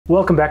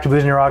Welcome back to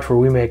Booze and Rocks, where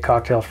we make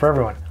cocktails for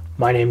everyone.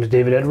 My name is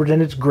David Edwards,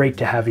 and it's great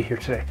to have you here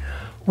today.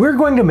 We're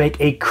going to make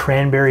a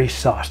cranberry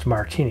sauced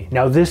martini.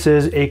 Now, this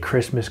is a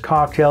Christmas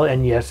cocktail,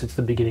 and yes, it's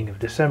the beginning of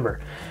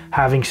December.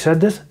 Having said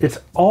this, it's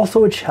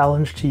also a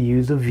challenge to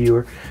you, the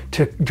viewer,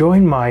 to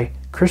join my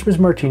Christmas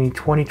Martini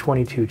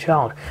 2022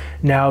 challenge.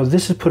 Now,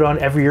 this is put on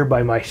every year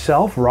by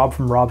myself, Rob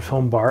from Rob's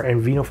Home Bar,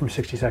 and Vino from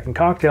 60 Second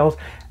Cocktails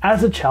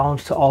as a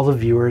challenge to all the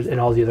viewers and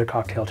all the other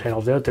cocktail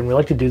channels out there. And we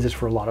like to do this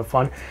for a lot of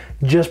fun,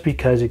 just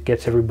because it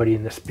gets everybody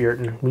in the spirit,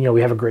 and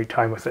we have a great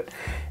time with it.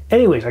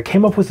 Anyways, I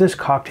came up with this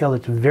cocktail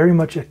that's very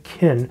much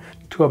akin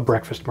to a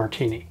breakfast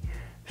martini.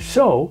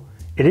 So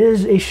it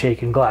is a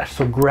shaken glass,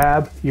 so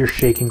grab your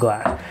shaken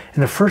glass.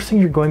 And the first thing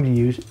you're going to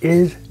use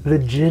is the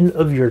gin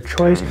of your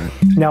choice.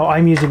 Now,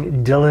 I'm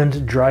using Dillon's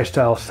Dry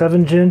Style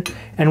 7 gin,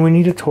 and we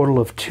need a total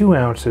of 2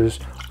 ounces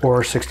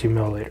or 60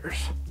 milliliters.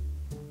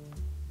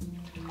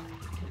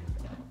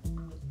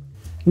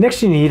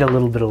 Next, you need a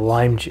little bit of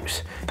lime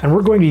juice, and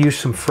we're going to use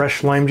some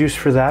fresh lime juice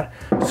for that.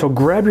 So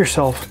grab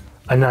yourself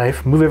a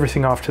knife, move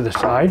everything off to the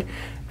side,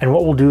 and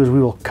what we'll do is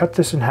we will cut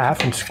this in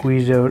half and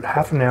squeeze out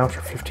half an ounce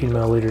or 15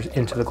 milliliters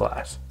into the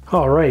glass.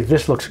 All right,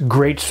 this looks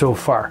great so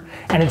far.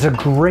 And it's a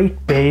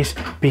great base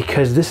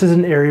because this is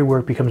an area where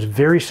it becomes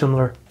very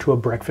similar to a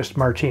breakfast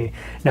martini.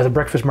 Now, the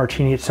breakfast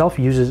martini itself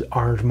uses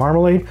orange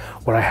marmalade.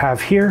 What I have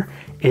here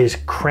is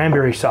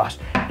cranberry sauce.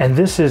 And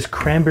this is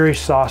cranberry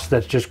sauce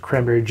that's just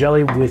cranberry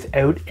jelly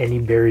without any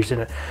berries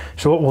in it.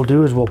 So what we'll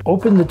do is we'll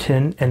open the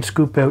tin and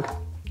scoop out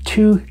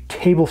 2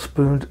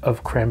 tablespoons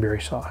of cranberry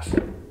sauce.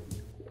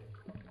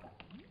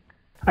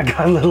 I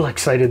got a little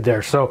excited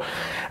there. So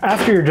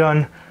after you're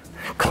done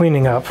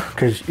cleaning up,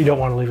 because you don't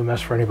want to leave a mess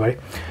for anybody,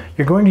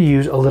 you're going to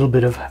use a little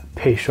bit of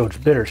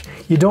Peychauds bitters.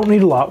 You don't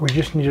need a lot, we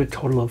just need a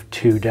total of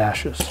 2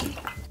 dashes.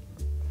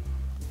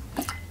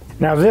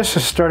 Now, this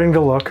is starting to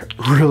look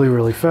really,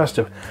 really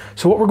festive.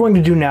 So what we're going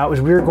to do now is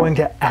we're going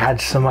to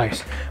add some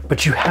ice,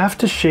 but you have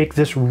to shake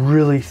this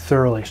really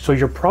thoroughly. So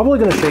you're probably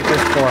going to shake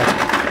this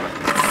for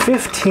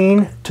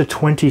 15 to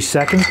 20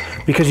 seconds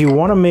because you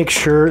want to make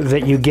sure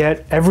that you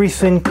get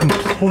everything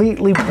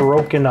completely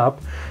broken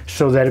up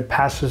so that it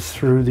passes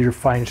through your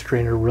fine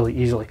strainer really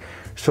easily.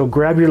 So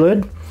grab your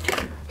lid,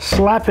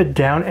 slap it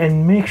down,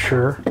 and make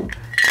sure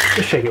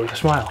to shake it with a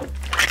smile.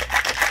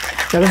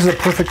 Now, this is a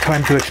perfect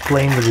time to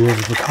explain the rules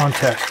of the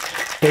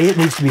contest. A, it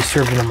needs to be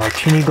served in a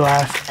martini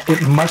glass,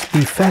 it must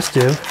be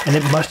festive, and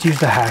it must use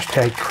the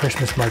hashtag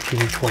Christmas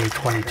Martini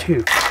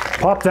 2022.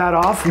 Pop that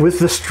off with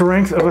the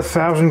strength of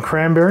 1,000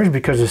 cranberries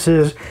because this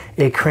is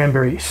a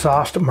cranberry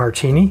sauced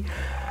martini.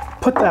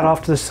 Put that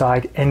off to the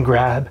side and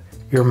grab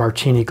your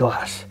martini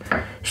glass.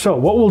 So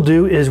what we'll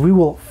do is we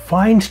will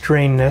fine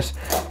strain this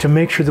to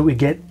make sure that we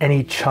get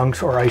any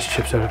chunks or ice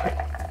chips out of it.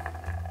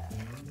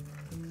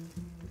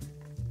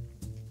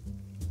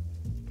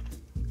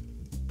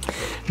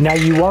 Now,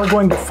 you are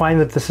going to find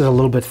that this is a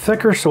little bit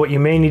thicker, so what you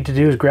may need to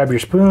do is grab your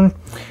spoon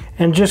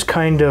and just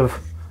kind of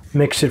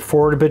mix it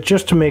forward a bit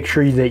just to make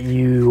sure that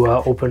you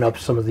open up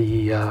some of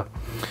the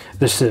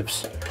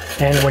sieves.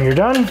 And when you're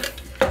done,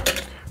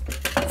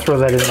 throw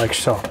that in like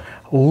so.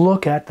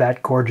 Look at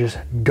that gorgeous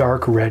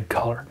dark red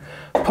color.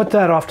 Put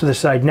that off to the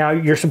side. Now,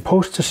 you're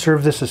supposed to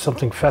serve this as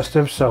something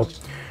festive, so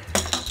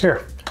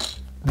here,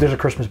 there's a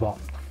Christmas ball.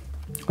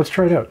 Let's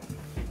try it out.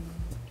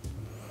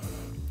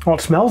 Well,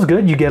 it smells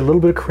good. You get a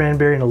little bit of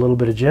cranberry and a little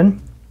bit of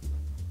gin.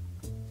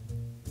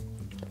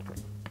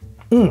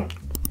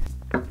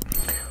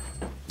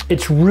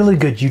 It's really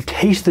good. You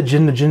taste the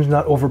gin. The gin's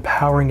not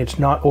overpowering. It's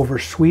not over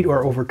sweet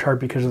or over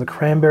tart because of the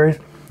cranberries.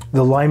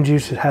 The lime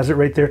juice, it has it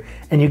right there.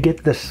 And you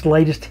get the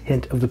slightest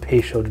hint of the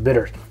Peychauds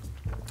bitters.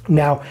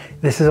 Now,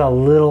 this is a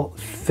little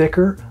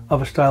thicker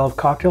of a style of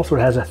cocktail, so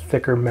it has a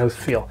thicker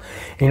mouthfeel.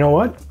 And you know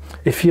what?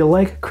 If you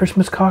like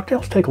Christmas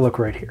cocktails, take a look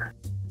right here.